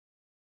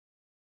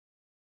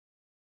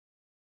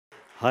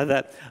Hi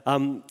there. My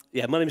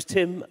name is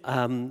Tim,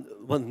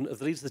 one of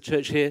the leaders of the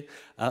church here.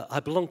 I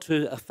belong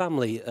to a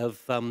family of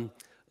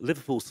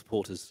Liverpool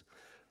supporters.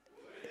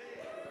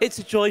 It's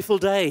a joyful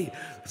day.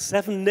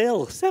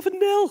 7-0.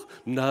 7-0.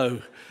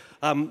 No.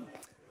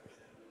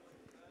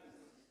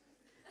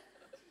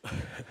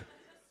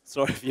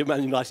 Sorry if you're a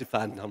Man United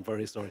fan. I'm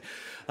very sorry.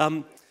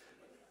 Actually,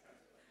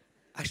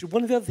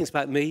 one of the other things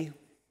about me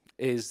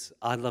is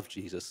I love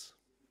Jesus.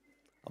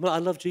 I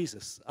love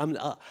Jesus.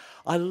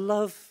 I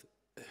love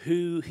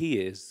who he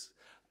is.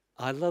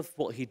 I love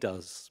what he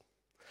does.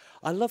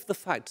 I love the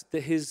fact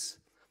that his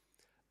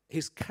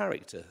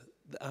character,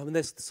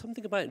 there's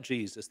something about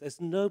Jesus. There's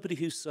nobody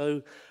who's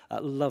so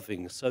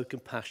loving, so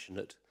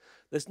compassionate.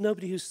 There's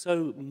nobody who's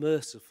so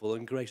merciful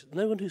and gracious.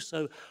 No one who's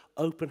so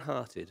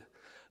open-hearted.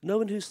 No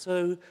one who's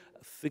so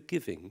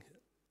forgiving.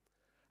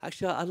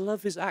 Actually, I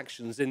love his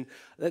actions.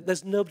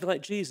 There's nobody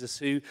like Jesus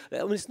who,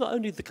 it's not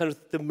only the kind of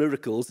the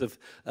miracles of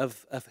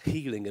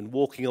healing and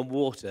walking on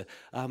water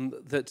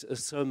that are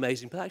so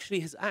amazing, but actually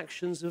his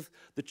actions of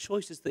the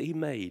choices that he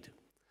made.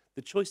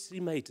 The choices he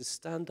made to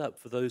stand up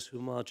for those who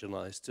are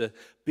marginalized, to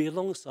be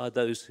alongside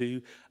those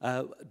who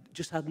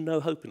just had no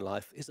hope in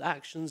life. His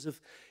actions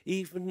of,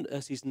 even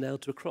as he's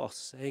nailed to a cross,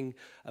 saying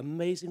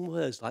amazing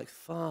words like,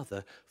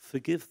 "Father,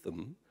 forgive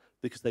them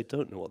because they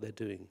don't know what they're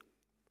doing."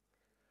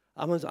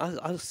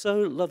 I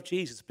so love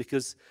Jesus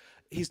because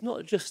he's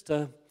not just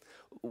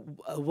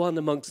one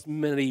amongst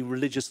many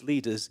religious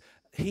leaders.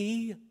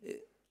 He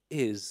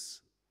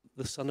is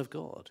the Son of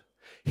God.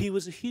 He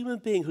was a human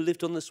being who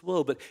lived on this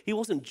world, but he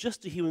wasn't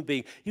just a human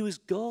being. He was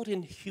God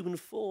in human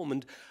form.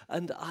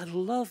 And I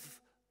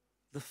love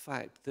the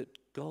fact that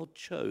God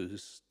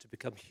chose to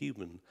become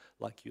human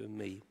like you and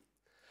me.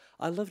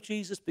 I love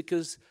Jesus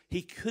because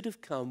he could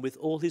have come with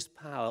all his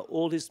power,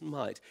 all his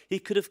might. He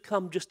could have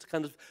come just to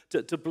kind of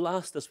to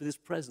blast us with his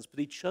presence,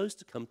 but he chose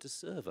to come to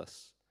serve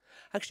us.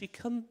 Actually,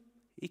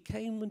 he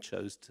came and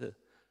chose to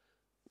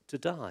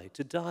die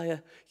a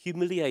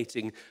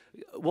humiliating,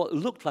 what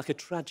looked like a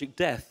tragic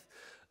death,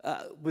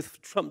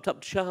 with trumped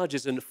up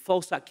charges and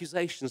false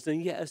accusations.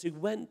 And yet, as he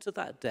went to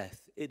that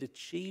death, it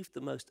achieved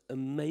the most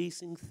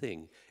amazing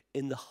thing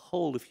in the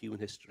whole of human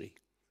history.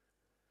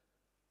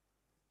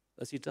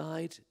 As he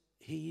died,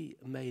 he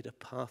made a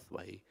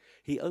pathway.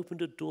 He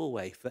opened a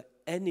doorway for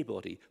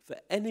anybody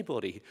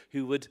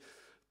who would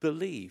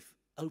believe,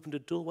 opened a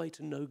doorway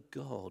to know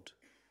God,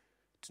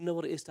 to know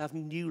what it is to have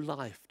new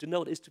life, to know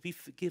what it is to be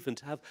forgiven,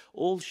 to have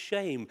all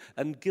shame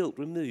and guilt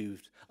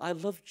removed. I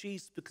love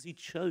Jesus because he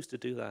chose to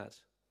do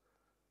that.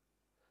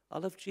 I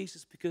love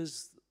Jesus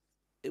because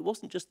it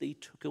wasn't just that he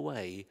took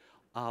away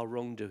our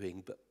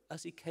wrongdoing, but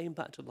as he came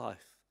back to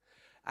life,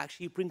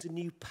 actually brings a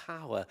new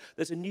power.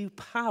 There's a new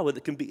power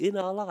that can be in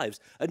our lives,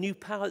 a new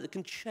power that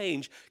can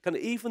change kind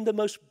of even the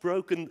most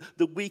broken,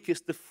 the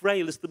weakest, the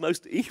frailest, the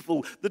most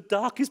evil, the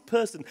darkest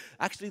person.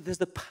 Actually, there's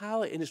the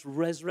power in his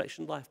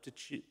resurrection life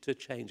to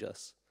change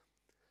us.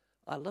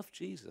 I love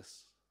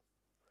Jesus.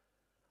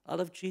 I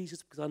love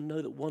Jesus because I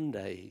know that one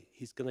day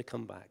he's going to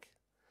come back.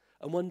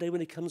 And one day when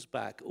he comes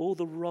back, all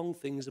the wrong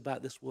things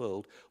about this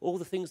world, all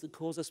the things that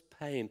cause us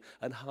pain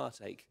and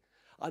heartache,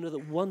 I know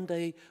that one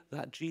day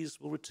that Jesus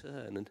will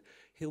return and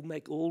he'll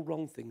make all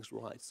wrong things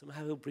right.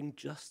 Somehow he'll bring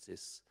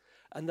justice.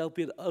 And there'll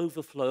be an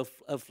overflow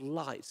of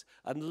light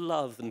and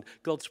love and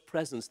God's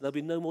presence. And there'll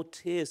be no more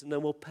tears and no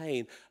more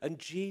pain. And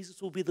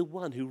Jesus will be the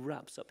one who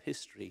wraps up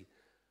history.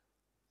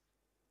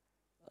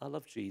 I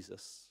love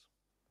Jesus.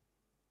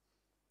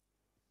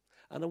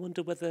 And I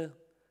wonder whether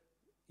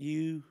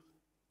you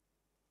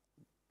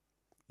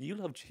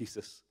love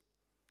Jesus.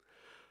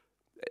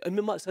 And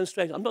it might sound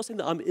strange. I'm not saying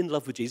that I'm in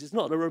love with Jesus. It's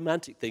not a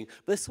romantic thing.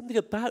 But there's something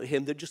about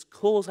him that just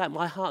calls out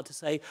my heart to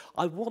say,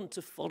 I want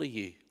to follow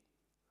you.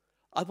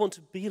 I want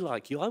to be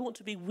like you. I want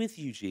to be with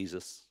you,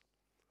 Jesus.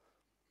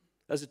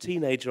 As a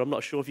teenager, I'm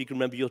not sure if you can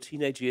remember your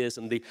teenage years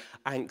and the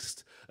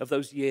angst of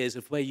those years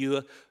of where you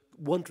were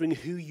wondering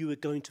who you were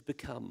going to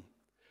become.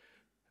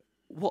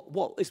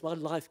 What is my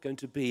life going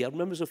to be? I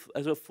remember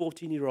as a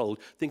 14-year-old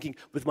thinking,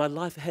 with my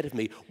life ahead of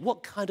me,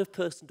 what kind of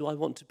person do I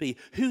want to be?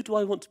 Who do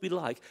I want to be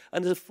like?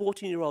 And as a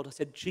 14-year-old, I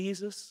said,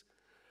 Jesus,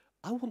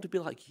 I want to be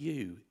like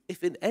you.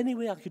 If in any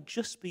way I could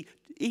just be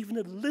even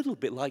a little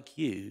bit like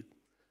you,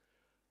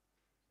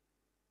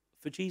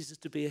 for Jesus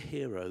to be a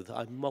hero that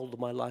I mold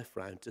my life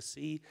around, to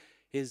see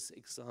his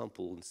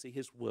example and see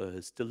his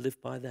words, to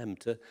live by them,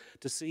 to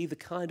see the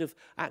kind of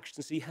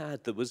actions he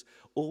had that was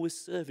always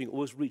serving,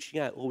 always reaching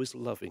out, always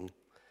loving,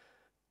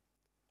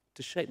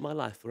 to shape my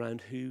life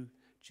around who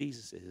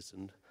Jesus is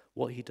and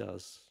what he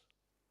does.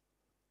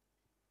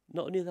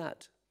 Not only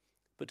that,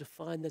 but to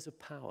find there's a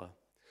power.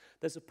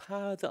 There's a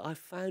power that I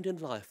found in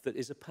life that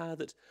is a power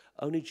that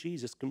only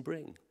Jesus can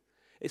bring.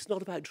 It's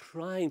not about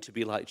trying to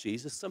be like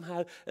Jesus.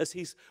 Somehow, as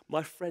he's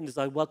my friend, as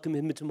I welcome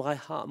him into my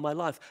heart and my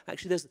life,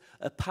 actually there's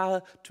a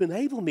power to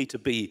enable me to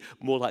be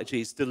more like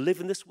Jesus, to live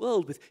in this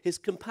world with his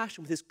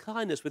compassion, with his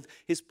kindness, with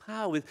his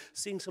power, with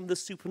seeing some of the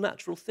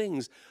supernatural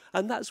things.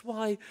 And that's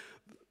why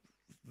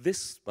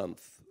this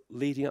month,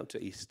 leading up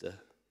to Easter,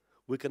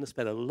 we're going to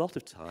spend a lot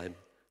of time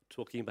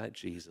talking about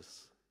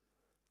Jesus.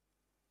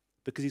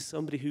 Because he's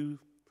somebody who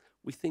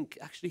we think,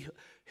 actually,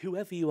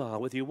 whoever you are,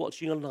 whether you're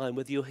watching online,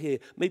 whether you're here,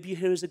 maybe you're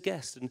here as a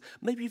guest, and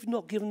maybe you've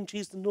not given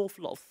Jesus an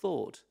awful lot of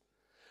thought.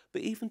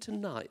 But even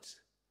tonight,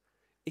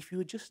 if you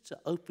were just to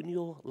open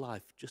your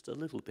life just a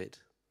little bit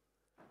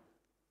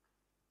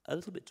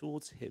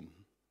towards him,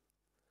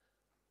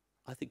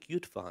 I think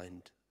you'd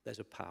find there's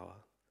a power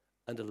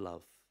and a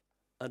love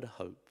and a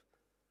hope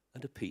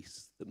and a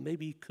peace that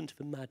maybe you couldn't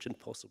have imagined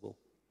possible.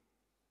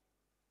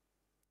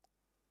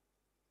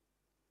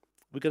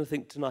 We're going to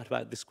think tonight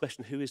about this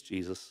question: who is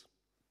Jesus?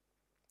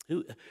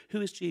 Who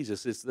is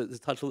Jesus is the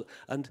title.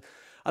 And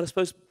I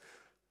suppose,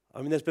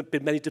 there's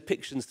been many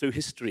depictions through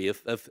history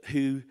of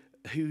who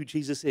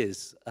Jesus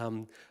is.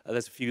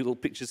 There's a few little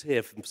pictures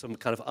here from some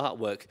kind of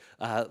artwork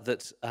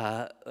that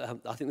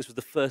I think this was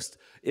the first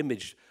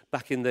image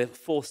back in the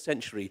 4th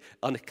century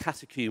on a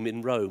catacomb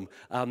in Rome.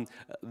 The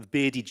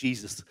beardy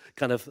Jesus,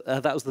 kind of,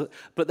 that was the...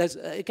 But there's,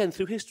 again,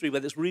 through history,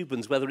 whether it's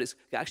Rubens, whether it's...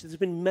 Actually, there's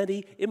been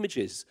many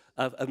images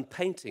and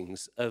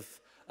paintings of...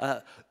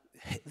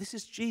 this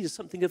is Jesus,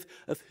 something of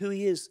who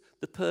he is,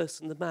 the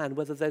person, the man,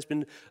 whether there's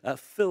been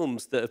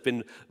films that have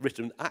been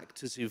written,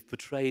 actors who've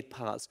portrayed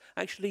parts.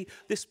 Actually,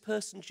 this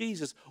person,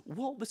 Jesus,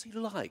 what was he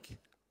like?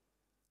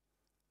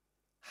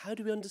 How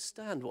do we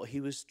understand what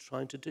he was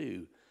trying to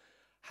do?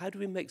 How do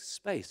we make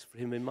space for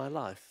him in my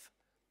life?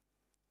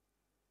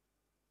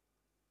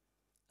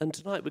 And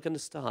tonight we're going to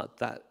start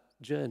that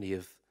journey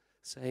of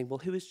saying, well,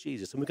 who is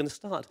Jesus? And we're going to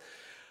start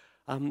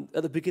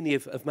at the beginning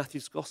of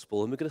Matthew's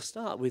Gospel, and we're going to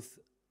start with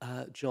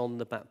John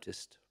the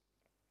Baptist.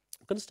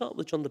 I'm going to start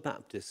with John the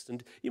Baptist,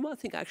 and you might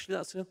think, actually,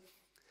 that's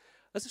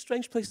a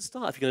strange place to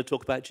start if you're going to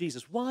talk about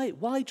Jesus.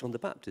 Why John the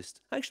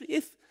Baptist? Actually,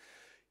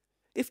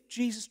 if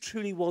Jesus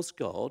truly was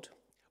God,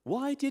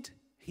 why did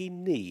he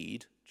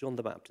need John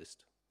the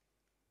Baptist?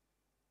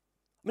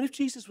 If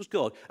Jesus was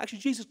God, actually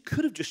Jesus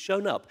could have just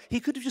shown up. He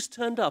could have just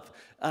turned up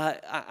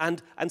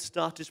and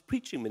started his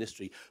preaching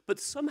ministry. But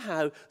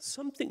somehow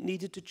something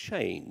needed to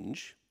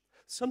change,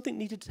 something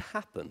needed to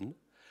happen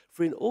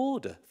in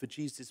order for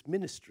Jesus'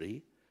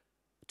 ministry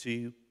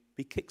to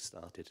be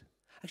kick-started.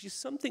 Actually,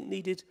 something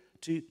needed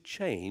to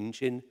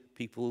change in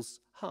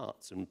people's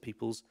hearts and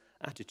people's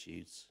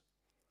attitudes.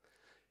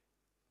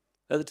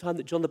 At the time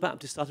that John the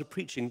Baptist started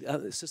preaching,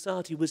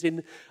 society was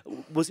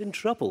in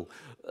trouble.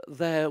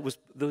 There was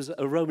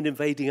a Roman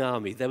invading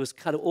army. There was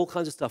kind of all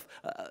kinds of stuff.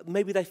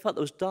 Maybe they felt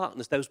there was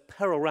darkness. There was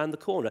peril around the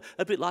corner,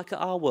 a bit like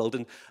our world.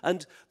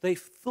 And they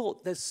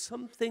thought, there's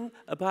something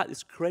about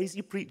this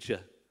crazy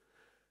preacher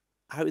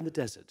out in the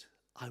desert.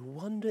 I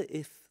wonder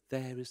if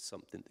there is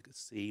something that could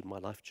see my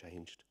life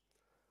changed.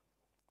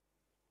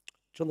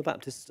 John the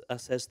Baptist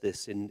says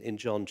this in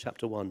John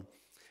chapter 1.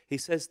 He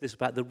says this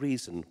about the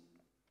reason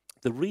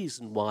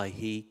why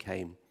he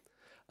came.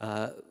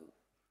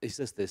 He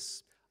says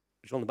this,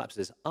 John the Baptist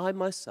says, I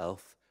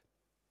myself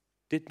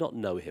did not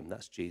know him,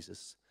 that's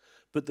Jesus,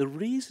 but the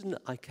reason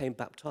I came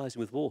baptizing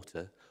with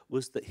water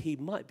was that he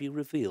might be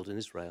revealed in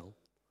Israel.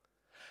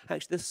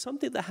 Actually, there's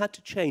something that had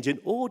to change in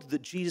order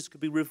that Jesus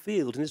could be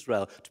revealed in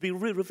Israel, to be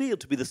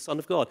revealed to be the Son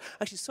of God.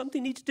 Actually,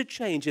 something needed to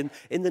change in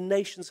the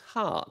nation's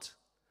heart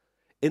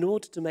in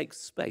order to make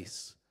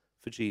space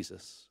for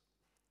Jesus.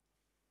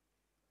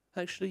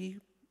 Actually,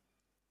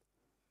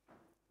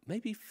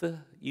 maybe for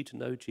you to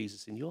know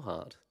Jesus in your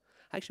heart,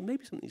 actually,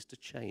 maybe something needs to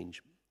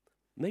change.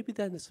 Maybe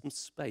then some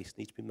space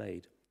needs to be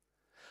made.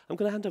 I'm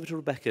going to hand over to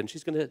Rebecca, and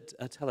she's going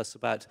to tell us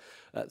about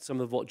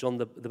some of what John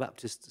the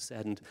Baptist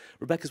said. And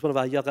Rebecca's one of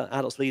our young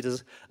adults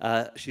leaders.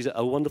 She's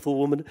a wonderful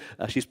woman.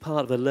 She's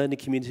part of a learning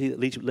community, the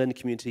leadership learning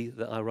community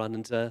that I run.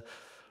 And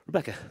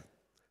Rebecca,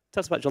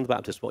 tell us about John the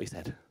Baptist, what he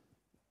said.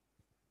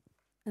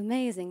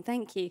 Amazing,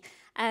 thank you.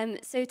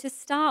 So to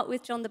start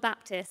with John the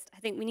Baptist, I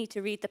think we need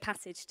to read the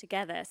passage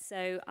together.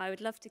 So I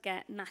would love to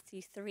get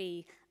Matthew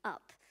 3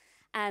 up.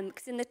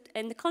 Because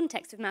in the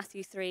context of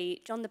Matthew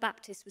 3, John the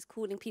Baptist was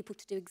calling people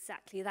to do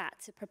exactly that,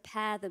 to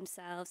prepare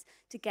themselves,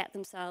 to get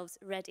themselves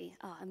ready.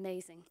 Oh,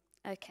 amazing.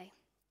 Okay.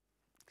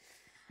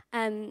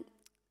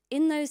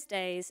 In those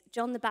days,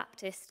 John the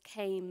Baptist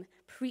came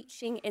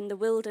preaching in the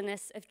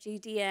wilderness of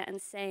Judea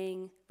and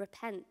saying,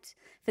 repent,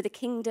 for the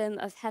kingdom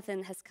of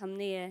heaven has come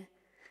near.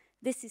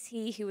 This is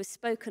he who was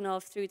spoken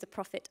of through the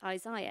prophet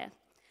Isaiah,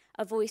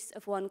 a voice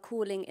of one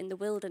calling in the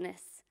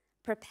wilderness,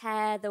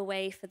 prepare the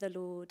way for the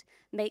Lord,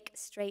 make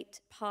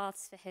straight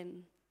paths for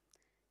him.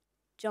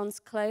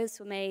 John's clothes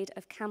were made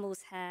of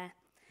camel's hair,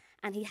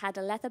 and he had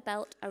a leather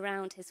belt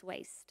around his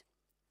waist.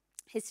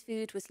 His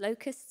food was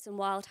locusts and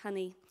wild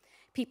honey.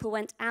 People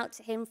went out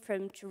to him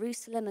from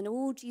Jerusalem and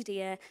all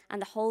Judea and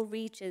the whole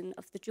region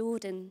of the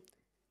Jordan.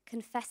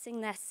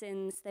 Confessing their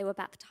sins, they were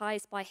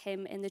baptized by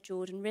him in the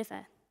Jordan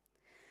River.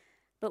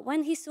 But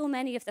when he saw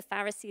many of the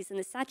Pharisees and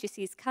the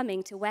Sadducees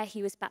coming to where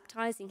he was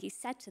baptizing, he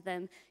said to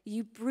them,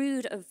 you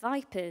brood of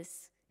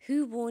vipers,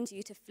 who warned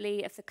you to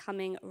flee of the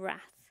coming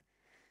wrath?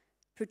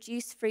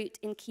 Produce fruit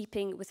in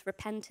keeping with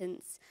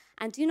repentance,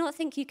 and do not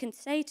think you can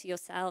say to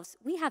yourselves,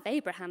 we have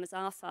Abraham as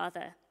our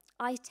father.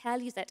 I tell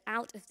you that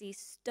out of these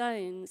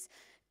stones,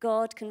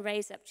 God can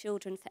raise up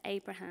children for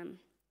Abraham.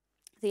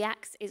 The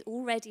axe is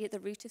already at the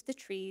root of the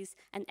trees,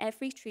 and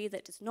every tree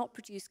that does not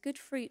produce good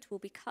fruit will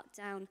be cut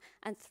down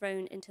and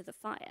thrown into the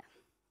fire.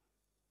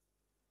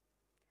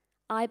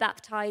 I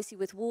baptize you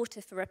with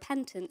water for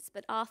repentance,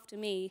 but after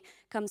me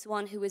comes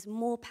one who is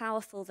more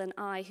powerful than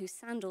I, whose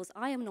sandals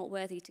I am not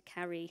worthy to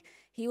carry.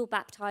 He will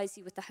baptize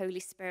you with the Holy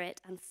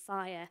Spirit and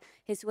fire.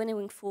 His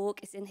winnowing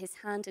fork is in his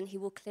hand, and he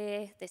will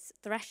clear this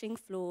threshing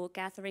floor,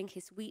 gathering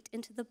his wheat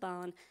into the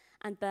barn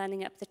and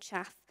burning up the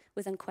chaff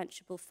with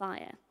unquenchable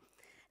fire.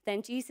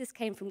 Then Jesus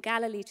came from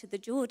Galilee to the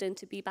Jordan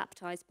to be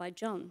baptized by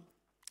John.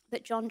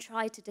 But John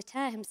tried to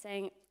deter him,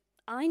 saying,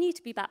 I need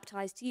to be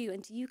baptized to you,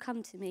 and do you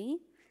come to me?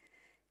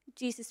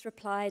 Jesus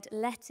replied,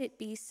 let it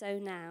be so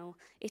now.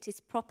 It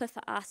is proper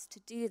for us to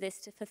do this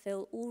to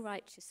fulfill all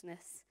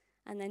righteousness.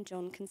 And then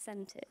John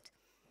consented.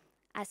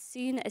 As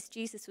soon as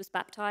Jesus was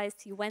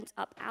baptized, he went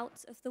up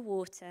out of the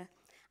water.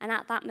 And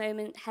at that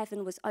moment,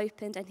 heaven was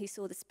opened, and he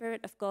saw the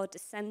Spirit of God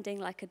descending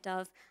like a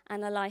dove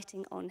and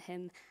alighting on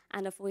him.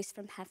 And a voice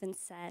from heaven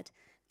said,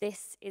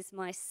 this is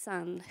my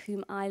Son,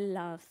 whom I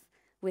love.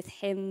 With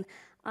him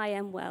I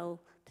am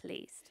well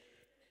pleased.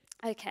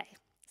 Okay.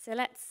 So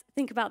let's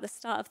think about the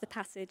start of the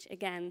passage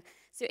again.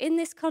 So in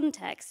this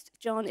context,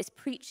 John is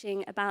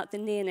preaching about the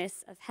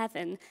nearness of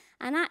heaven.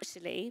 And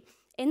actually,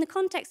 in the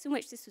context in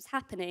which this was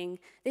happening,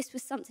 this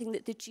was something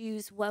that the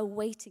Jews were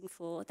waiting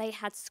for. They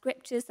had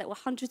scriptures that were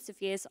hundreds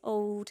of years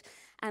old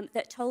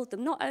that told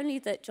them not only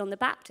that John the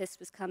Baptist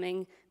was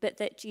coming, but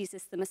that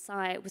Jesus the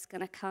Messiah was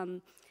going to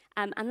come.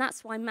 And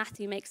that's why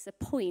Matthew makes a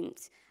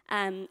point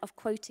of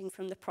quoting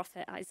from the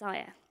prophet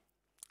Isaiah.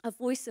 A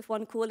voice of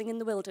one calling in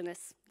the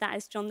wilderness, that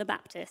is John the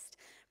Baptist,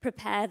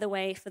 prepare the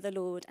way for the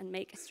Lord and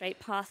make a straight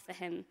path for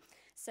him.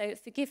 So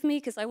forgive me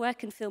because I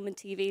work in film and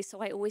TV,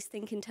 so I always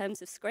think in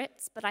terms of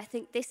scripts, but I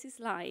think this is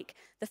like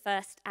the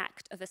first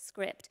act of a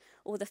script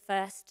or the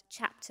first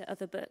chapter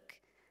of a book.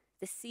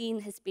 The scene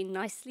has been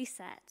nicely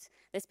set.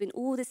 There's been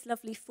all this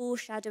lovely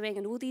foreshadowing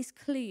and all these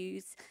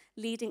clues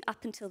leading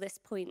up until this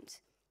point.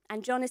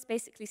 And John is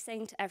basically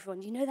saying to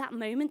everyone, you know that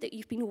moment that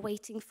you've been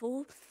waiting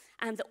for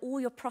and that all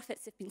your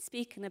prophets have been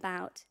speaking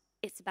about?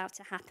 It's about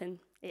to happen.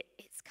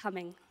 It's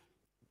coming.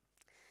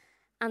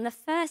 And the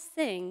first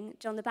thing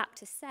John the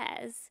Baptist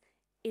says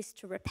is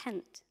to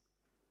repent.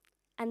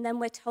 And then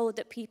we're told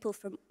that people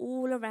from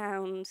all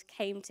around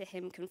came to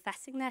him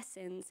confessing their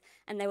sins,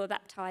 and they were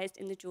baptized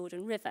in the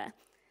Jordan River.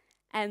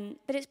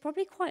 But it's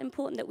probably quite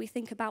important that we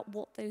think about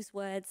what those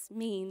words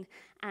mean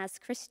as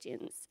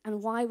Christians.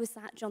 And why was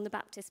that John the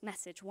Baptist's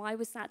message? Why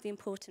was that the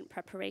important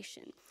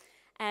preparation?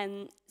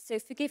 So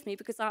forgive me,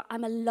 because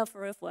I'm a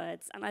lover of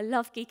words, and I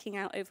love geeking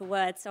out over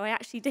words. So I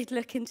actually did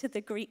look into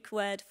the Greek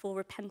word for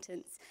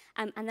repentance.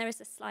 And there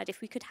is a slide,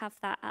 if we could have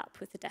that up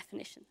with the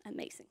definition.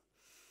 Amazing.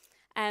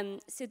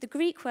 So the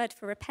Greek word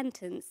for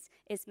repentance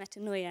is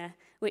metanoia,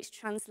 which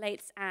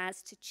translates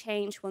as to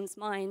change one's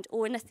mind,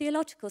 or in a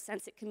theological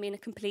sense, it can mean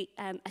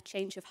a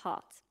change of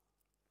heart.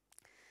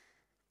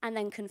 And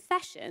then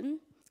confession,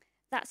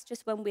 that's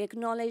just when we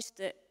acknowledge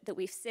that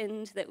we've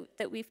sinned,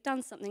 that we've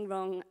done something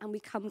wrong, and we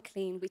come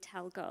clean, we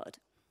tell God.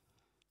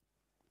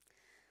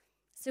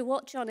 So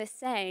what John is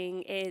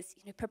saying is,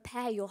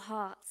 prepare your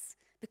hearts,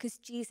 because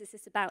Jesus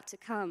is about to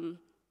come.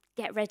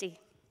 Get ready.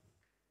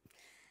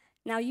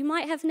 Now, you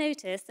might have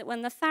noticed that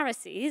when the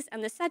Pharisees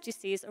and the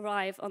Sadducees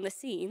arrive on the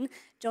scene,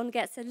 John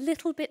gets a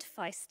little bit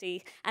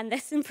feisty, and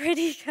there's some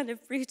pretty kind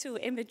of brutal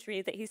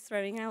imagery that he's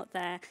throwing out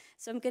there.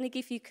 So I'm going to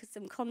give you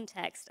some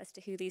context as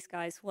to who these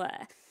guys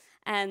were.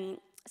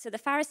 So the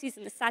Pharisees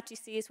and the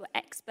Sadducees were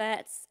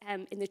experts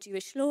in the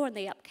Jewish law, and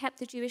they upkept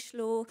the Jewish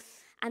law,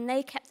 and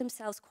they kept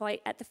themselves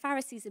the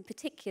Pharisees in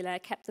particular,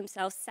 kept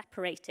themselves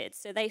separated.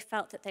 So they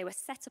felt that they were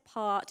set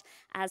apart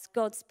as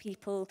God's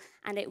people,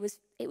 and it was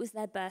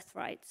their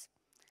birthright.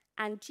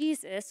 And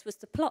Jesus was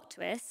the plot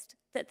twist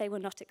that they were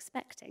not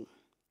expecting.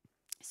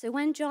 So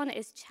when John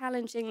is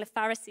challenging the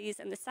Pharisees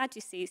and the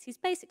Sadducees, he's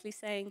basically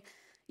saying,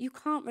 you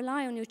can't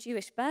rely on your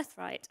Jewish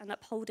birthright and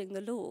upholding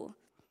the law.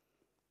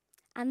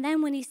 And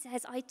then when he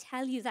says, I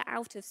tell you that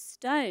out of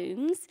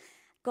stones,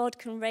 God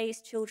can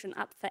raise children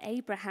up for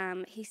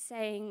Abraham, he's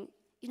saying,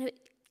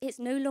 it's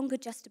no longer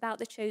just about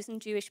the chosen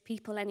Jewish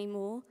people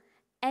anymore.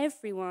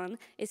 Everyone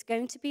is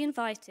going to be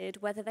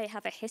invited, whether they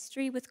have a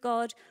history with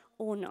God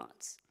or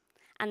not.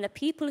 And the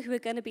people who are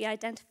going to be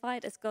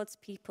identified as God's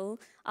people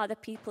are the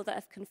people that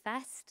have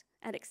confessed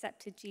and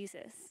accepted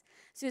Jesus.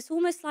 So it's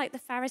almost like the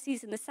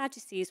Pharisees and the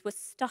Sadducees were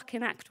stuck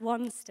in Act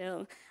 1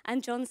 still.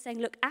 And John's saying,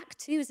 look, Act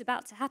 2 is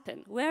about to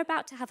happen. We're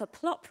about to have a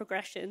plot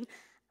progression,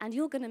 and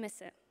you're going to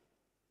miss it.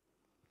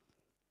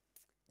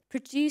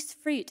 Produce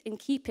fruit in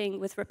keeping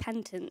with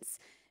repentance.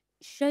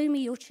 Show me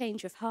your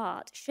change of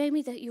heart. Show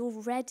me that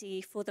you're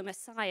ready for the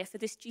Messiah, for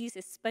this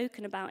Jesus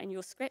spoken about in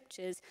your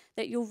scriptures,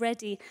 that you're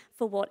ready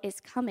for what is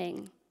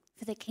coming,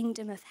 for the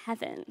kingdom of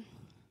heaven.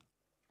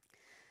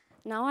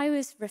 Now, I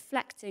was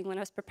reflecting when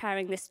I was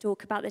preparing this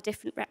talk about the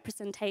different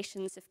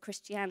representations of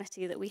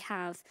Christianity that we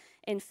have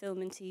in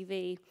film and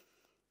TV.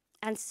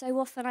 And so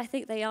often I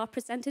think they are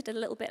presented a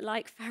little bit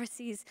like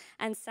Pharisees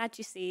and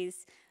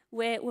Sadducees,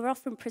 where we're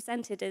often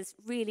presented as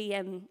really,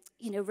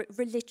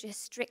 religious,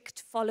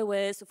 strict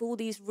followers of all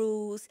these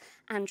rules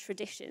and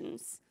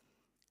traditions.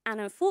 And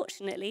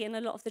unfortunately, in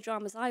a lot of the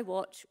dramas I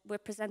watch, we're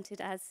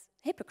presented as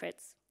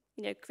hypocrites.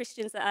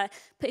 Christians that are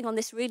putting on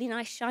this really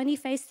nice, shiny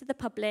face to the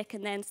public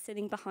and then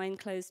sitting behind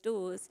closed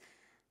doors.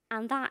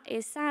 And that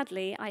is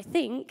sadly, I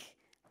think,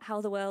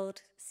 how the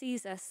world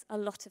sees us a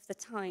lot of the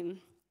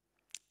time.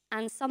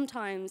 And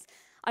sometimes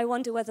I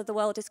wonder whether the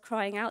world is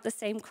crying out the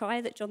same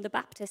cry that John the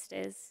Baptist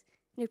is.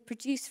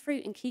 Produce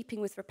fruit in keeping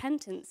with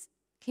repentance.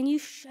 Can you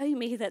show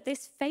me that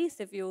this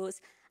faith of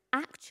yours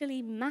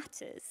actually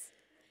matters?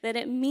 That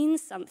it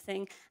means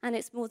something and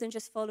it's more than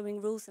just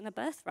following rules and a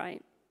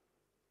birthright?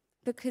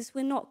 Because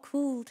we're not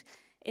called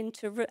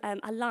into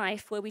a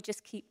life where we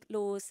just keep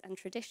laws and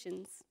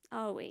traditions,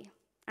 are we?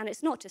 And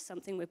it's not just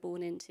something we're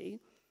born into.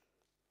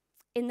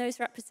 In those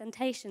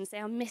representations, they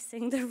are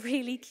missing the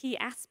really key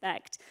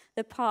aspect,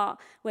 the part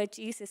where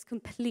Jesus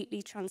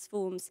completely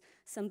transforms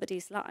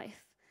somebody's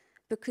life,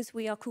 because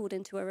we are called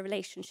into a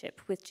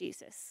relationship with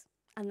Jesus,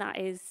 and that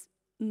is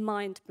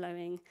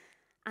mind-blowing.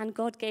 And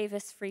God gave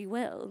us free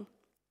will.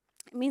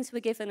 It means we're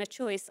given a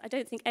choice. I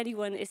don't think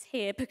anyone is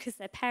here because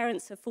their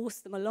parents have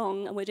forced them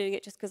along and we're doing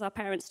it just because our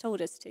parents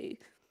told us to.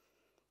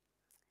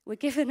 We're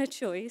given a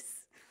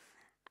choice,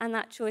 and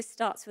that choice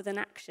starts with an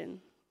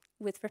action,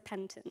 with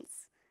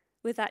repentance,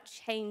 with that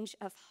change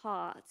of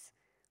heart,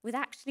 with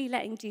actually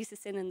letting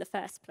Jesus in the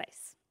first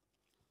place.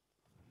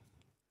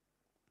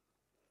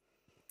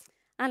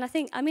 And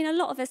a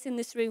lot of us in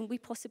this room, we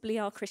possibly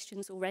are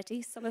Christians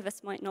already. Some of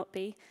us might not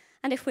be.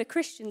 And if we're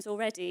Christians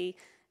already,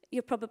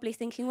 you're probably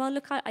thinking, well,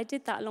 look, I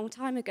did that a long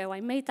time ago. I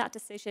made that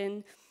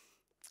decision.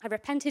 I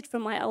repented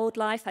from my old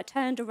life. I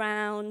turned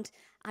around.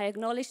 I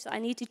acknowledged that I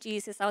needed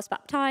Jesus. I was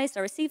baptized.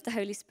 I received the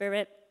Holy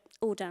Spirit.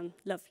 All done.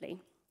 Lovely.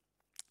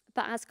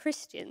 But as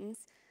Christians,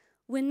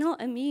 we're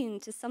not immune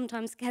to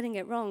sometimes getting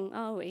it wrong,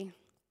 are we?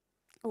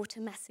 Or to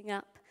messing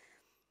up.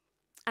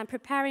 And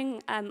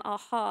preparing our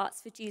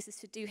hearts for Jesus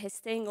to do his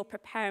thing, or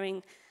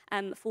preparing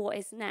for what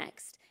is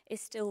next, is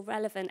still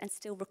relevant and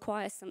still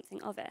requires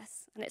something of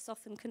us. And it's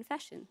often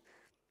confession.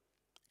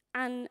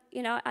 And,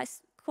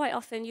 quite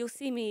often you'll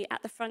see me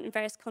at the front in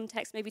various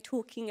contexts, maybe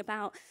talking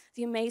about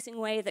the amazing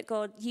way that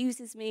God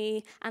uses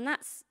me. And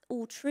that's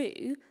all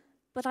true.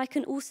 But I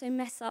can also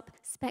mess up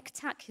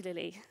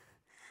spectacularly.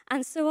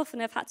 And so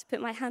often I've had to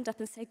put my hand up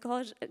and say,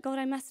 God,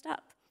 I messed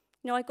up.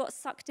 I got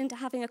sucked into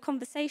having a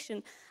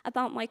conversation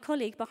about my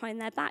colleague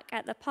behind their back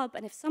at the pub.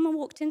 And if someone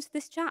walked into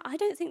this chat, I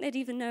don't think they'd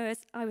even know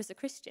I was a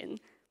Christian.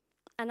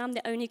 And I'm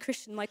the only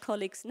Christian my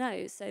colleagues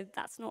know, so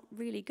that's not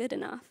really good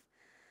enough.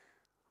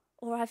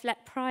 Or I've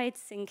let pride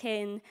sink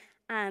in,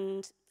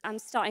 and I'm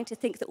starting to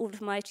think that all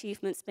of my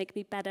achievements make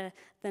me better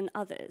than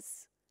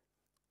others.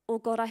 Or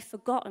God, I've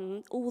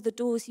forgotten all the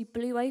doors you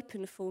blew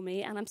open for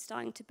me, and I'm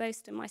starting to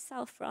boast in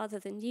myself rather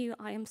than you.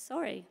 I am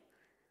sorry.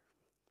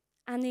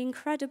 And the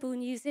incredible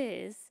news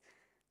is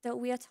that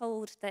we are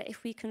told that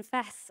if we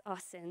confess our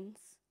sins,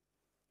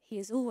 he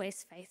is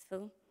always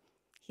faithful,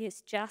 he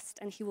is just,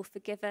 and he will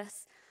forgive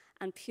us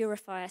and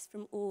purify us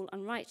from all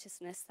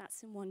unrighteousness.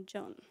 That's in 1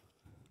 John.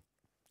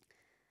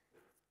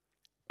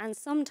 And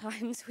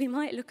sometimes we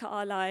might look at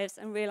our lives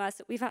and realize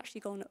that we've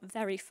actually gone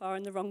very far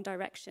in the wrong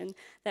direction,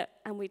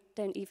 and we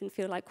don't even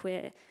feel like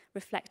we're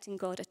reflecting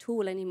God at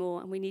all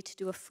anymore, and we need to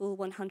do a full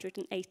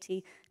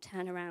 180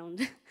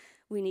 turnaround.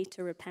 We need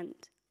to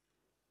repent.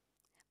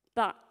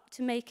 But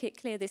to make it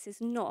clear, this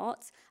is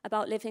not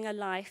about living a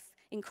life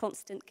in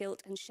constant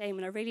guilt and shame.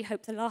 And I really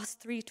hope the last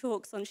 3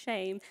 talks on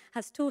shame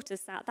has taught us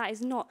that. That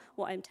is not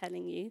what I'm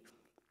telling you.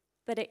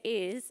 But it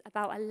is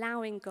about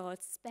allowing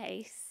God's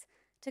space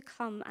to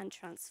come and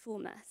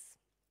transform us.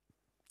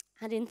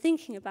 And in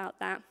thinking about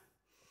that,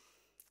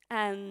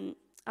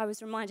 I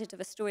was reminded of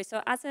a story.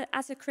 So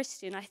as a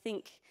Christian, I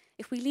think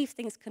if we leave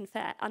things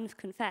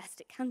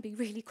unconfessed, it can be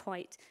really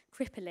quite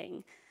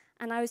crippling.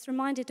 And I was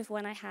reminded of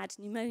when I had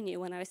pneumonia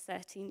when I was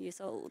 13 years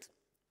old.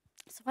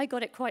 So I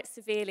got it quite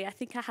severely. I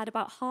think I had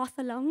about half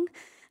a lung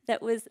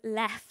that was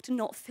left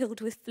not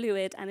filled with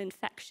fluid and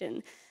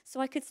infection. So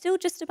I could still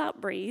just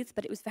about breathe,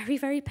 but it was very,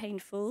 very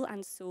painful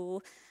and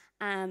sore.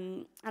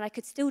 And I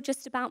could still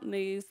just about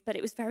move, but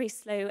it was very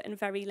slow and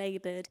very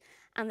laboured.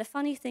 And the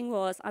funny thing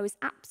was, I was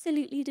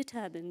absolutely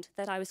determined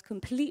that I was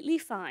completely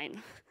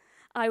fine.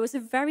 I was a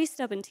very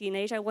stubborn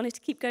teenager. I wanted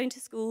to keep going to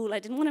school. I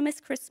didn't want to miss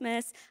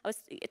Christmas. I was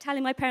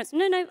telling my parents,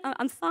 no,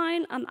 I'm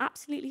fine. I'm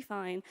absolutely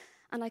fine.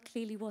 And I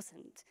clearly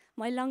wasn't.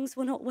 My lungs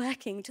were not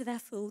working to their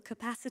full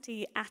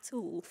capacity at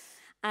all.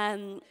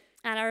 And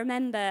I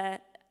remember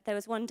there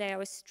was one day I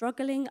was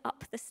struggling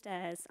up the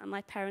stairs, and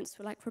my parents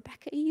were like,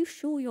 Rebecca, are you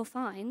sure you're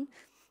fine?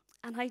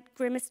 And I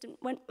grimaced and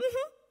went,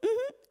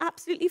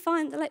 absolutely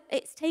fine. They're like,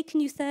 it's taken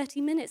you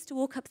 30 minutes to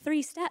walk up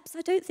 3 steps.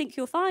 I don't think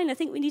you're fine. I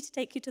think we need to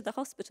take you to the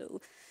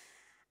hospital.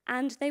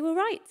 And they were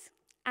right.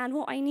 And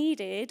what I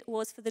needed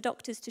was for the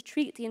doctors to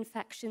treat the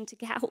infection, to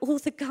get out all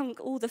the gunk,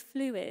 all the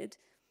fluid.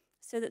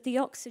 so that the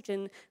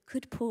oxygen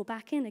could pour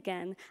back in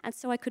again, and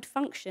so I could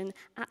function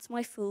at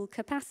my full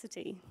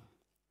capacity.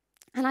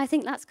 And I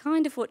think that's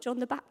kind of what John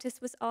the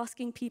Baptist was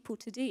asking people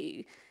to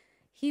do.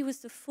 He was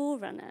the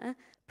forerunner,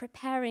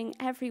 preparing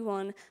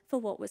everyone for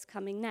what was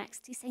coming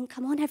next. He's saying,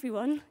 come on,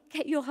 everyone,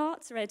 get your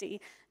hearts ready,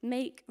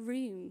 make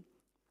room,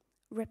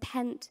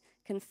 repent,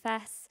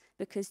 confess,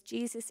 because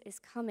Jesus is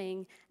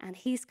coming, and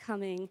he's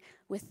coming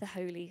with the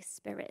Holy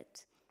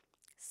Spirit.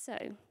 So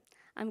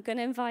I'm going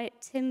to invite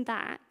Tim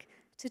back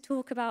to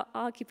talk about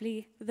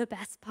arguably the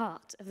best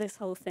part of this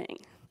whole thing.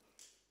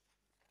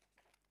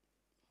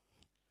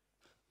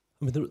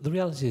 I mean, the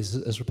reality is,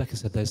 as Rebecca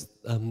said,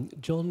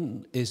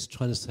 John is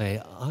trying to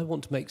say, I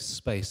want to make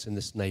space in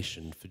this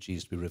nation for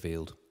Jesus to be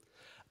revealed.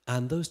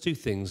 And those two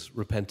things,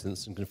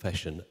 repentance and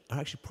confession, are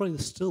actually probably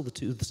still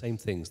the same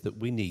things that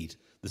we need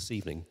this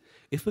evening.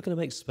 If we're going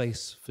to make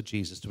space for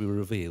Jesus to be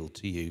revealed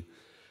to you,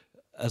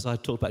 as I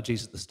talked about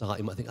Jesus at the start,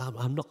 you might think,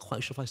 I'm not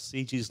quite sure if I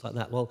see Jesus like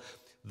that. Well,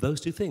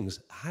 those two things.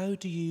 How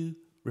do you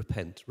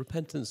repent?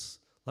 Repentance,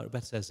 like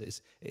Rebecca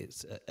says,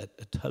 it's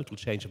a total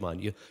change of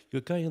mind.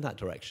 You're going in that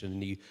direction,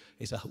 and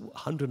it's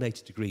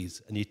 180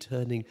 degrees, and you're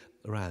turning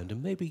around.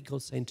 And maybe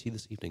God's saying to you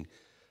this evening,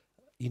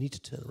 you need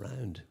to turn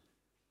around.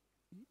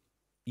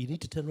 You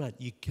need to turn around.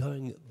 You're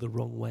going the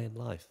wrong way in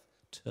life.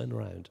 Turn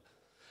around.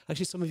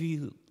 Actually, some of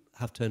you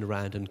have turned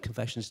around, and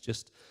confession's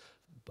just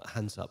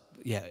hands up.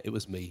 Yeah, it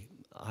was me.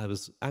 I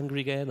was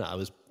angry again. I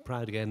was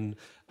proud again.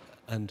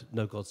 And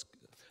no, God's...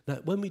 Now,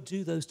 when we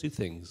do those two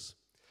things,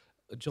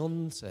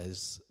 John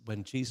says,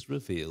 when Jesus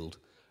revealed,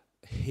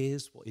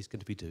 here's what he's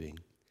going to be doing.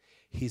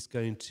 He's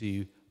going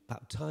to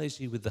baptize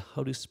you with the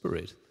Holy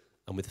Spirit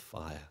and with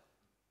fire.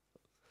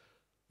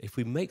 If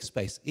we make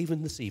space,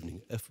 even this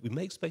evening, if we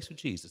make space for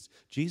Jesus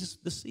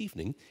this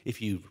evening,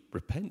 if you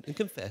repent and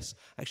confess,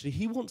 actually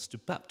he wants to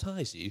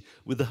baptize you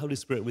with the Holy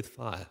Spirit and with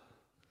fire.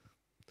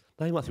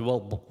 Now you might think, well,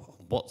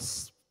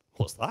 what's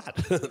that?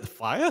 The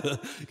fire?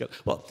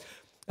 Well,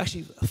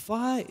 actually,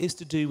 fire is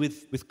to do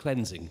with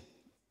cleansing.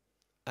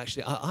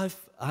 Actually,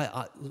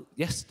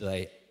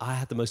 yesterday I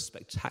had the most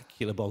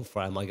spectacular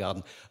bonfire in my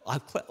garden.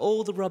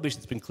 All the rubbish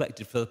that's been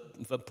collected for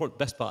the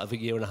best part of a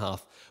year and a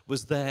half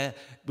was there.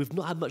 We've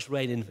not had much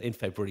rain in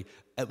February.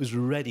 It was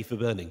ready for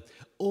burning.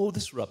 All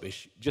this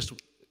rubbish, just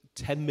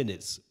 10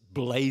 minutes,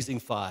 blazing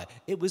fire.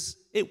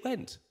 It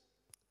went.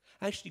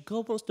 Actually,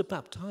 God wants to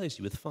baptize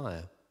you with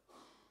fire.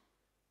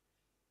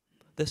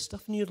 There's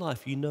stuff in your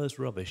life you know is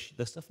rubbish.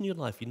 There's stuff in your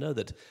life you know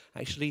that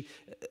actually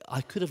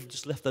I could have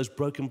just left those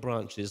broken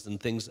branches and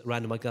things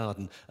around in my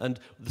garden, and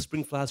the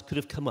spring flowers could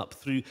have come up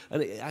through,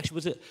 and it actually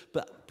was it.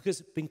 But because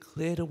it's been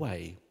cleared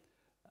away,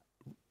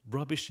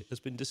 rubbish has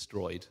been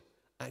destroyed.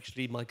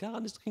 Actually, my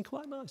garden is looking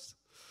quite nice.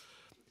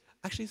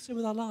 Actually, the same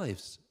with our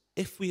lives.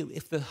 If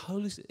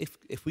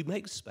we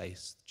make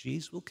space,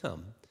 Jesus will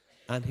come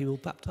and he will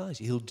baptize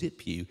you. He'll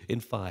dip you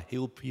in fire. He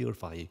will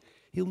purify you.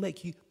 He'll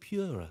make you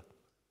purer.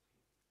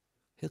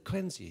 He'll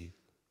cleanse you.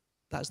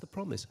 That's the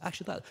promise.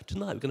 Actually,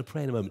 tonight we're going to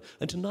pray in a moment.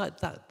 And tonight,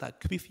 that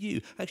could be for you.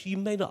 Actually, you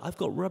may not. I've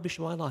got rubbish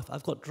in my life.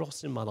 I've got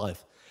dross in my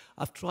life.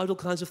 I've tried all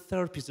kinds of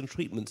therapies and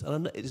treatments,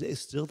 and it's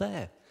still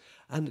there.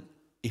 And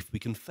if we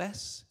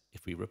confess,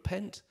 if we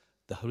repent,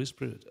 the Holy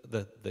Spirit,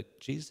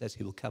 Jesus says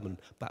he will come and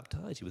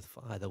baptize you with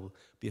fire. There will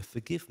be a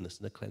forgiveness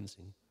and a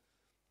cleansing.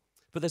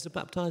 But there's a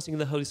baptizing in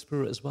the Holy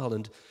Spirit as well.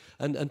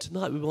 And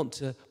tonight we want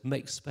to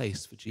make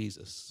space for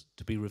Jesus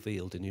to be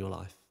revealed in your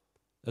life.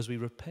 As we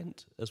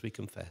repent, as we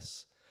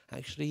confess,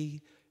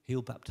 actually,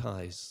 he'll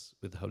baptize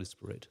with the Holy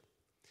Spirit.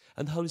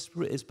 And the Holy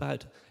Spirit is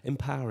about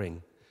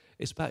empowering.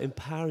 It's about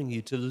empowering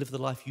you to live the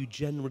life you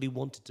generally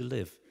wanted to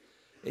live.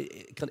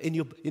 In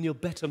your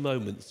better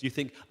moments, you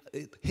think,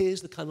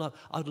 here's the kind of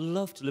life, I'd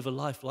love to live a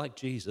life like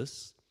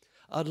Jesus.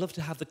 I'd love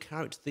to have the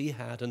character that he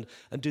had and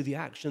do the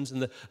actions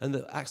and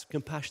the acts of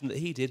compassion that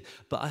he did,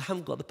 but I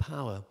haven't got the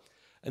power.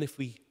 And if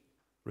we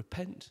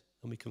repent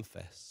and we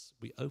confess,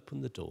 we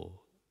open the door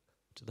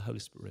to the Holy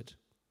Spirit.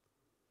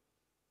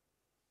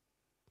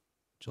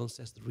 John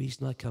says, the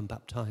reason I come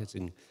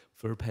baptizing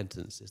for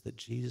repentance is that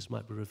Jesus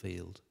might be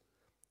revealed.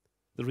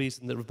 The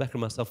reason that Rebecca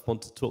and myself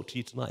want to talk to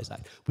you tonight is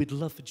that we'd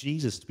love for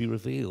Jesus to be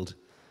revealed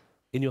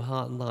in your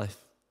heart and life.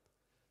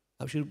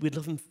 Actually, we'd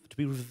love him to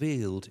be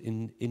revealed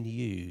in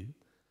you,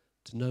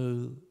 to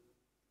know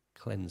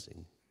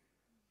cleansing,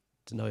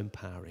 to know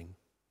empowering.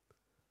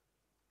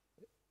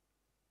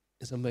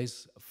 It's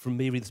amazing. From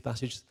me reading this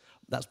passage,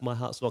 that's my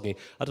heart's longing.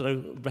 I don't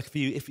know, Rebecca, for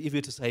you, if you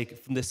were to say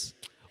from this,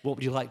 what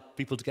would you like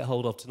people to get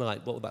hold of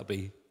tonight? What would that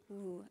be?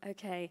 Ooh,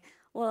 okay.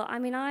 Well, I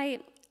mean,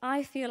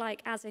 I feel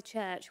like as a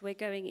church, we're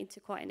going into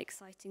quite an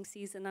exciting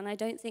season, and I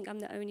don't think I'm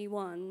the only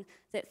one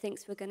that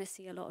thinks we're going to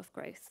see a lot of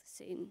growth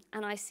soon.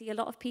 And I see a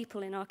lot of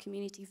people in our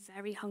community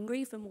very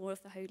hungry for more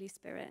of the Holy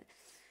Spirit.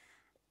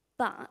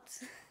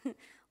 But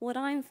what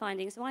I'm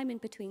finding, so I'm in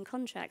between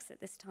contracts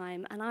at this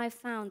time, and I've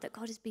found that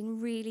God has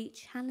been really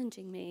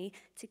challenging me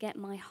to get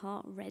my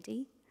heart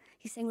ready.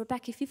 He's saying,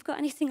 Rebecca, if you've got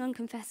anything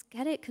unconfessed,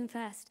 get it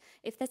confessed.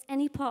 If there's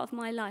any part of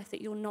my life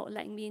that you're not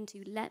letting me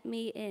into, let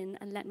me in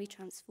and let me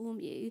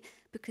transform you.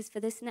 Because for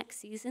this next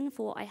season,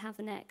 for what I have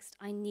next,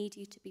 I need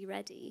you to be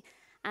ready.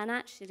 And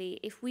actually,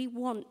 if we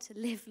want to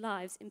live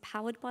lives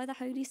empowered by the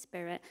Holy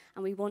Spirit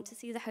and we want to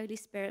see the Holy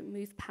Spirit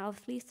move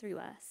powerfully through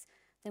us,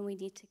 then we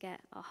need to get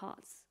our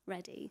hearts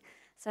ready.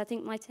 So I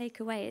think my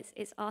takeaway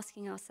is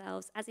asking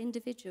ourselves as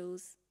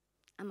individuals,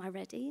 am I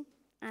ready?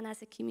 And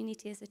as a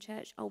community, as a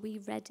church, are we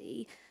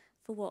ready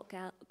for what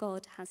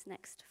God has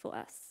next for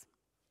us?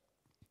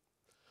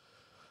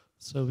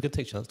 So we're going to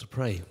take a chance to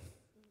pray.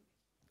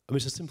 I mean,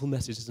 it's a simple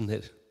message, isn't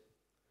it?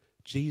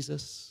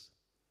 Jesus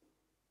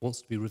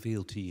wants to be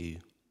revealed to you.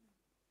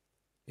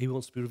 He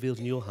wants to be revealed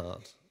in your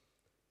heart.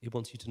 He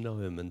wants you to know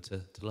him and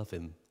to love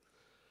him.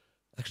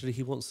 Actually,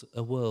 he wants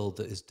a world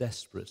that is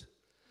desperate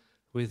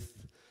with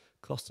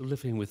cost of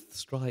living, with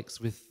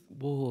strikes, with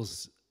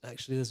wars.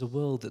 Actually, there's a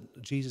world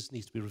that Jesus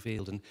needs to be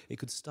revealed, and it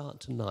could start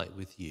tonight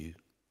with you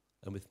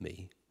and with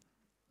me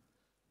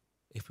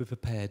if we're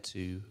prepared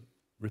to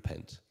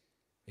repent,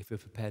 if we're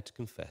prepared to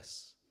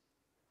confess.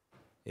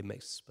 It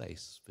makes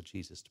space for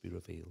Jesus to be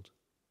revealed.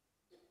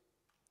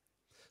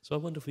 So I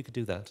wonder if we could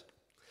do that.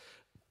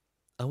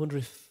 I wonder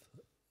if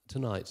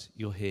tonight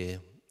you're here.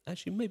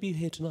 Actually, maybe you're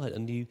here tonight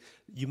and you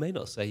may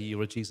not say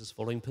you're a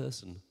Jesus-following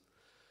person.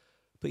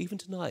 But even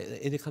tonight,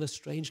 in a kind of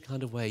strange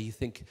kind of way, you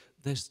think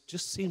there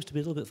just seems to be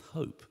a little bit of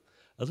hope,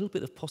 a little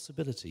bit of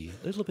possibility,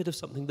 a little bit of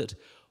something that,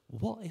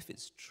 what if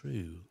it's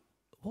true?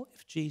 What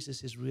if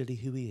Jesus is really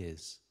who he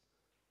is?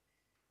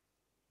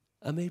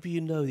 And maybe you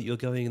know that you're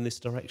going in this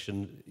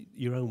direction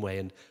your own way,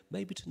 and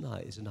maybe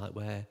tonight is a night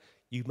where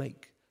you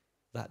make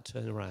that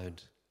turn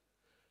around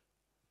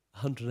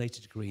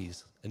 180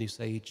 degrees and you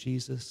say,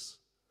 Jesus,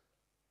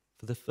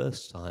 for the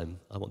first time,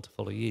 I want to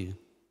follow you.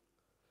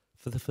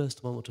 For the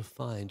first time, I want to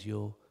find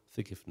your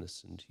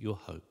forgiveness and your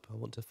hope. I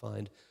want to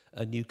find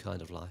a new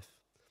kind of life.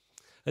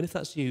 And if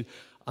that's you,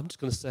 I'm just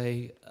going to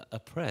say a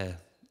prayer.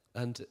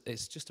 And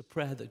it's just a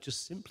prayer that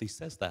just simply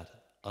says that.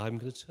 I'm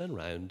going to turn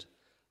around.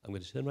 I'm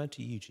going to turn around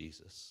to you,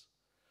 Jesus.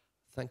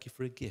 Thank you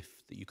for a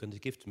gift that you're going to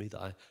give to me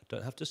that I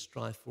don't have to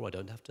strive for, I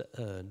don't have to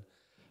earn.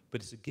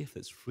 But it's a gift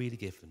that's freely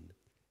given.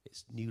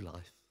 It's new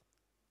life.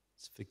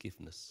 It's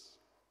forgiveness.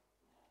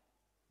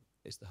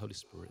 It's the Holy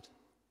Spirit.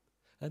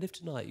 And if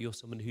tonight you're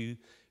someone who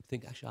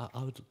think, actually,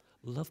 I would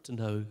love to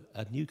know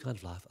a new kind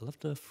of life, I'd love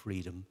to know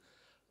freedom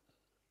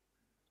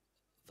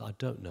that I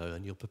don't know,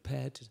 and you're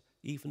prepared to,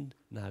 even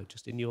now,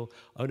 just in your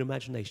own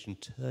imagination,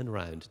 turn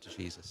around to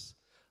Jesus,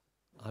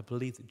 I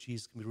believe that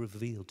Jesus can be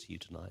revealed to you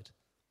tonight.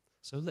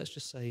 So let's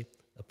just say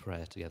a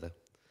prayer together.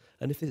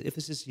 And if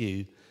this is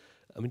you,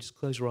 I mean, just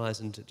close your eyes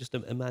and just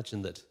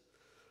imagine that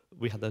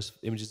we had those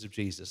images of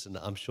Jesus, and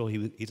I'm sure he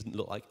didn't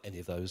look like any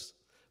of those.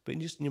 But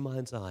just in your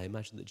mind's eye,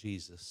 imagine that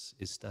Jesus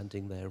is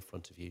standing there in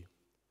front of you.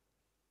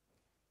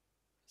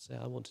 Say,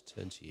 I want to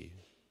turn to you.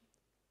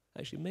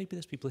 Actually, maybe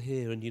there's people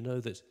here and you know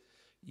that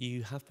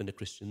you have been a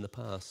Christian in the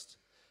past,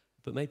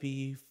 but maybe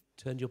you've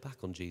turned your back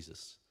on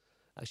Jesus.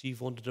 Actually,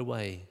 you've wandered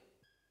away.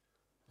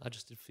 I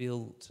just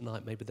feel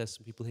tonight maybe there's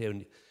some people here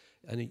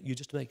and you're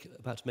just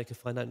about to make a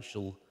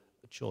financial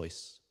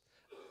choice.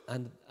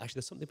 And actually,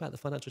 there's something about the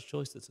financial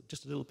choice that's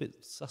just a little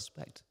bit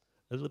suspect,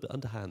 a little bit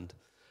underhand.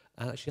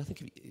 And actually, I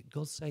think if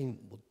God's saying,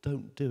 well,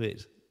 don't do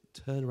it.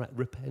 Turn around,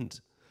 repent,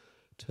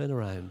 turn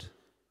around.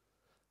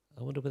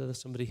 I wonder whether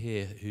there's somebody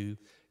here who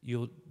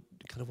you're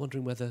kind of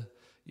wondering whether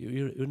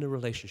you're in a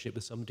relationship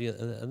with somebody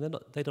and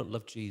they don't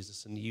love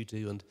Jesus and you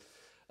do,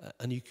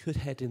 and you could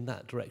head in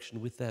that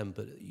direction with them,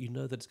 but you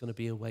know that it's going to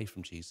be away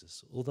from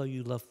Jesus. Although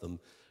you love them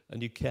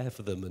and you care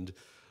for them and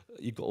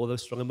you've got all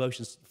those strong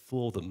emotions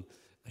for them,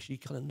 actually you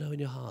kind of know in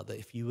your heart that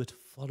if you were to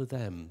follow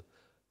them,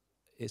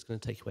 it's going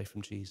to take you away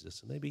from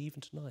Jesus. And maybe even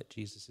tonight,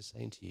 Jesus is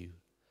saying to you,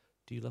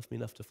 do you love me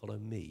enough to follow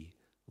me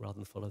rather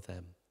than follow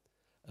them?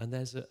 And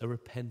there's a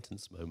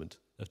repentance moment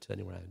of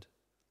turning around.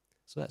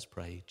 So let's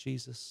pray.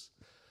 Jesus,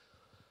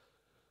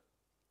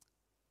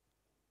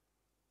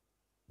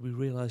 we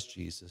realize,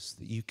 Jesus,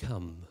 that you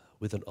come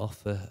with an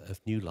offer of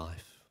new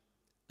life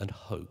and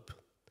hope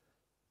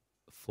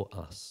for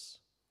us.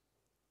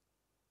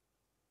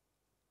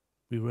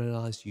 We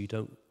realize you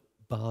don't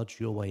barge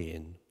your way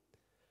in,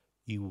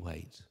 you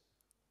wait.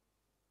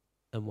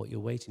 And what you're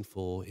waiting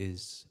for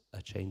is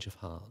a change of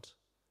heart,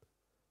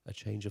 a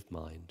change of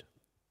mind.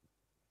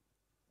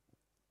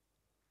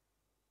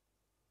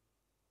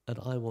 And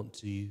I want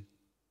to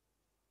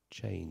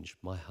change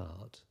my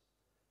heart,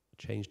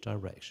 change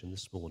direction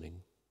this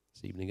morning,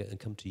 this evening, and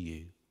come to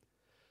you.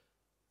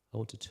 I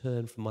want to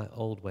turn from my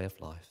old way of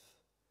life,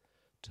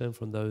 turn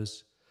from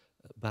those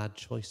bad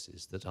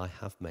choices that I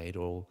have made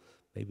or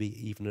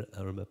maybe even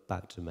am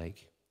about to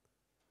make.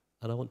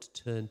 And I want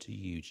to turn to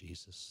you,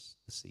 Jesus,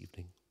 this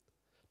evening.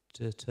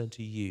 To turn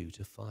to you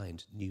to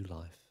find new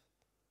life,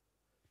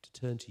 to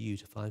turn to you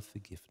to find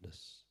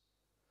forgiveness,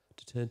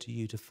 to turn to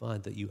you to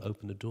find that you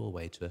open a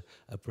doorway to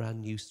a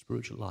brand new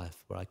spiritual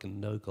life where I can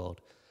know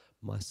God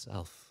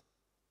myself.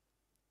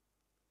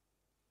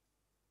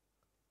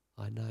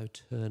 I now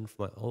turn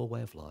from my old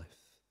way of life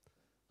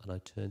and I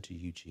turn to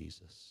you,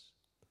 Jesus.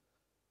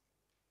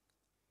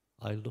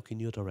 I look in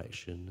your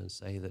direction and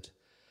say that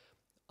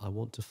I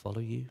want to follow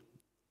you.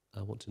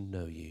 I want to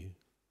know you.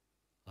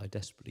 I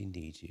desperately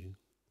need you.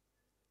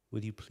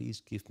 Will you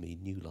please give me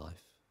new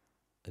life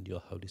and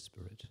your Holy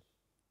Spirit?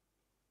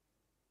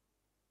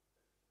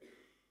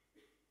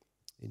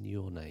 In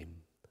your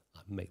name,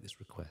 I make this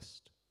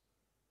request.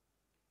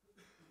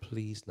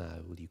 Please now,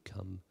 will you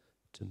come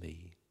to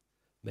me,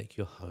 make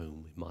your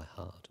home in my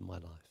heart and my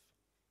life.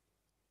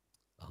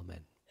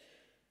 Amen.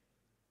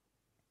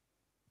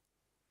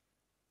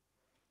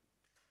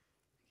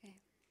 Okay.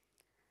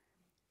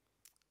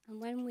 And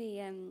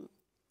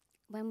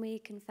when we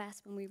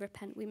confess, when we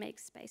repent, we make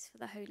space for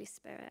the Holy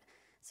Spirit.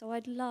 So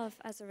I'd love,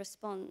 as a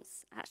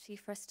response, actually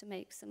for us to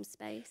make some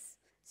space.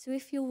 So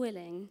if you're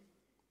willing,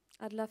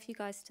 I'd love you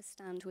guys to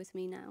stand with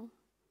me now.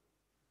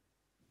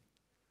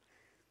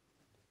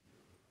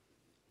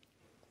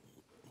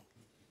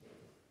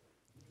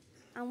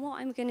 And what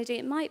I'm going to do,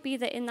 it might be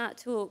that in that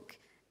talk,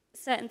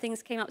 certain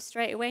things came up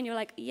straight away and you're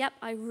like, yep,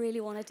 I really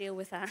want to deal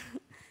with that.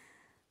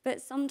 But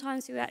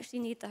sometimes we actually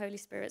need the Holy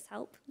Spirit's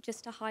help,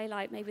 just to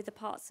highlight maybe the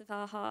parts of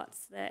our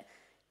hearts that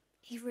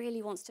he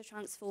really wants to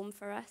transform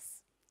for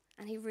us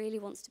and he really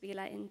wants to be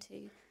let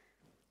into.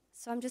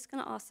 So I'm just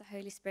going to ask the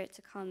Holy Spirit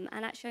to come,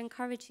 and actually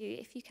encourage you,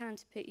 if you can,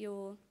 to put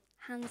your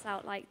hands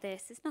out like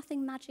this. There's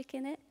nothing magic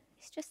in it.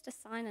 It's just a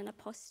sign and a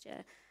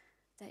posture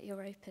that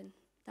you're open,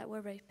 that we're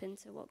open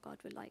to what God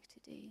would like to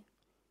do.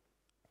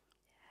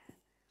 Yeah.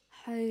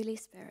 Holy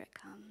Spirit,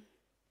 come.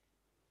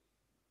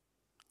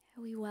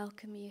 We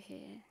welcome you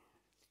here.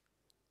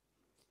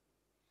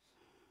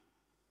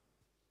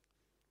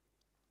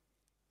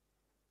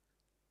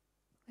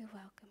 We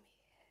welcome you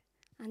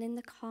here. And in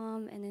the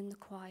calm and in the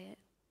quiet,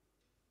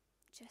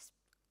 just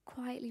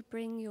quietly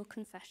bring your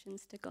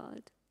confessions to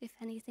God, if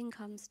anything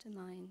comes to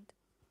mind.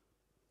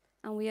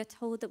 And we are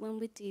told that when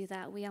we do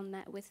that, we are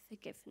met with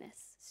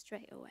forgiveness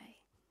straight away.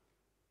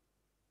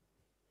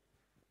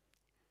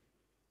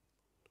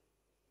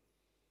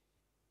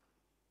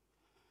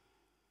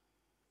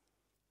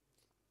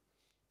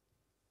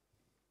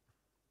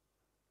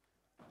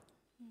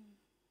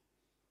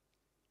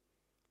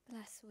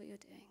 Bless what you're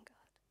doing, God.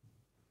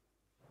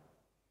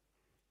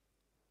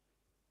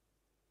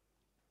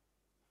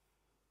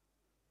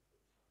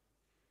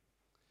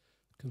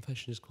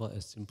 Confession is quite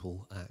a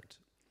simple act.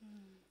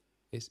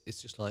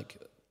 It's just like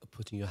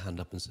putting your hand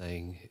up and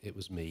saying, it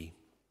was me.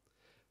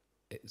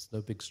 It's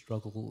no big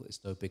struggle. It's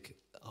no big,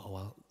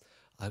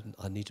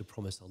 I need to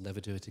promise I'll never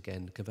do it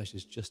again. Confession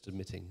is just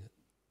admitting,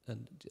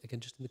 and again,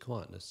 just in the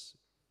quietness,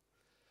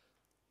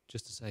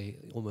 just to say,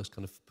 almost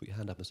kind of put your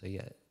hand up and say,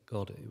 yeah,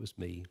 God, it was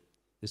me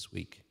this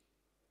week.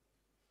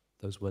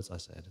 Those words I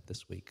said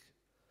this week,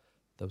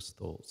 those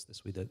thoughts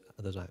this week,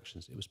 those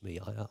actions, it was me.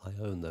 I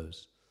own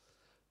those.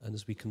 And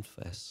as we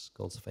confess,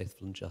 God's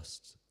faithful and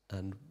just,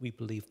 and we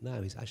believe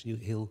now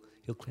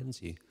he'll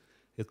cleanse you.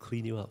 He'll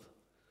clean you up.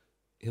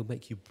 He'll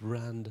make you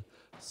brand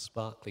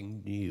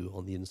sparkling new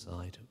on the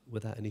inside,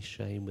 without any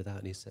shame,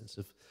 without any sense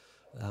of,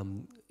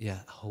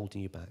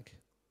 holding you back.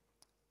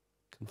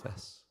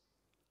 Confess,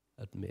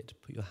 admit,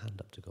 put your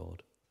hand up to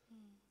God.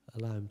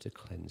 Allow him to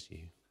cleanse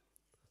you.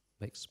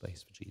 Make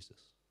space for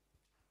Jesus.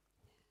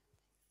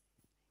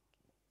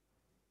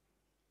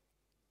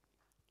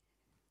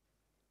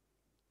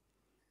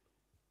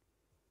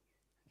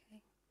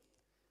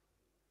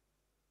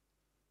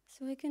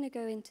 So we're going to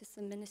go into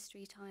some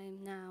ministry time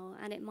now,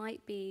 and it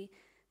might be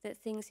that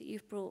things that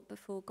you've brought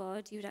before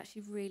God, you would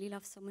actually really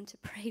love someone to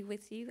pray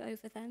with you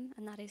over them,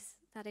 and that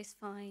is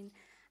fine.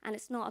 And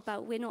it's not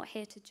about, we're not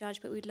here to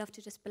judge, but we'd love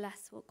to just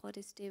bless what God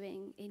is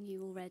doing in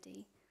you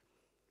already.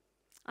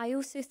 I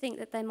also think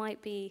that there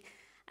might be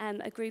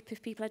a group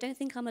of people, I don't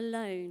think I'm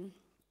alone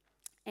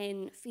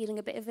in feeling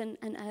a bit of an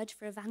urge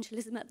for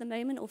evangelism at the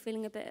moment, or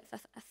feeling a bit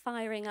of a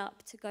firing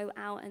up to go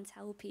out and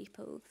tell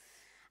people.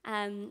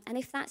 And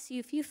if that's you,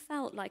 if you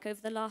felt like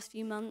over the last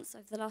few months,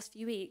 over the last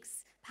few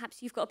weeks,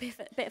 perhaps you've got a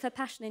bit of a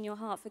passion in your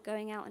heart for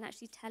going out and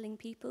actually telling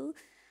people,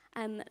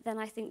 then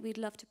I think we'd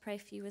love to pray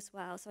for you as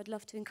well. So I'd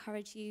love to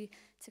encourage you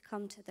to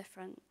come to the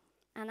front.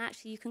 And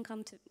actually, you can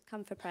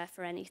come for prayer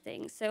for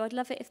anything. So I'd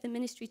love it if the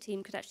ministry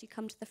team could actually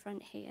come to the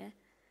front here.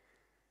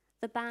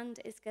 The band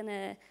is going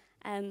to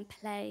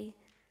play.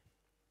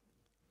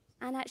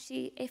 And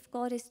actually, if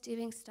God is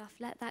doing stuff,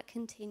 let that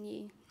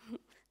continue.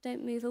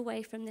 Don't move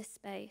away from this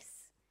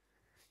space.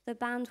 The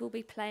band will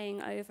be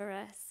playing over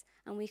us,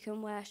 and we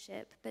can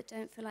worship, but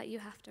don't feel like you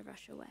have to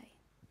rush away.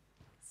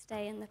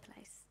 Stay in the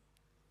place.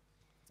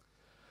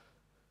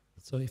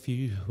 So if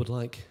you would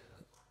like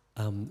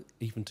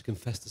even to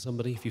confess to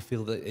somebody, if you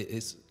feel that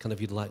it's kind of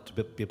you'd like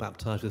to be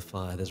baptized with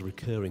fire, there's a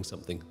recurring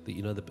something that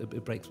you know, the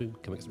breakthrough,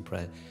 come make some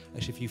prayer.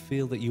 Actually, if you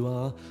feel that you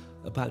are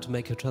about to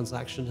make a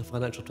transaction, a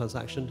financial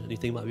transaction, and you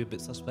think it might be a bit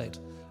suspect,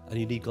 and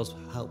you need God's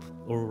help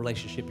or a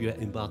relationship you're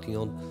embarking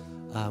on,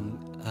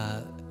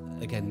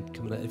 again,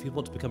 if you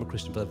want to become a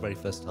Christian for the very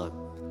first time,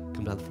 come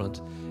come down the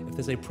front. If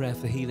there's any prayer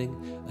for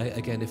healing,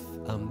 again, if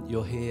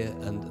you're here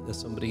and there's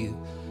somebody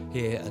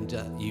here and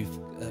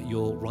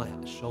your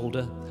right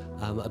shoulder,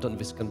 I don't know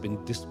if it's kind of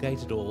been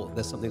dislocated or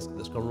there's something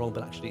that's gone wrong,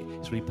 but actually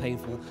it's really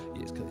painful.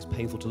 It's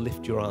painful to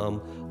lift your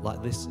arm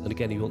like this. And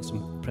again, you want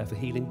some prayer for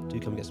healing, do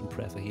come and get some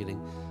prayer for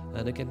healing.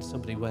 And again,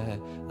 somebody where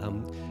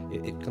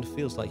it kind of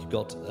feels like you've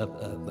got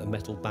a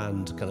metal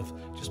band kind of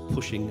just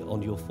pushing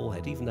on your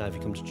forehead, even now if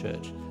you come to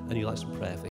church and you like some prayer for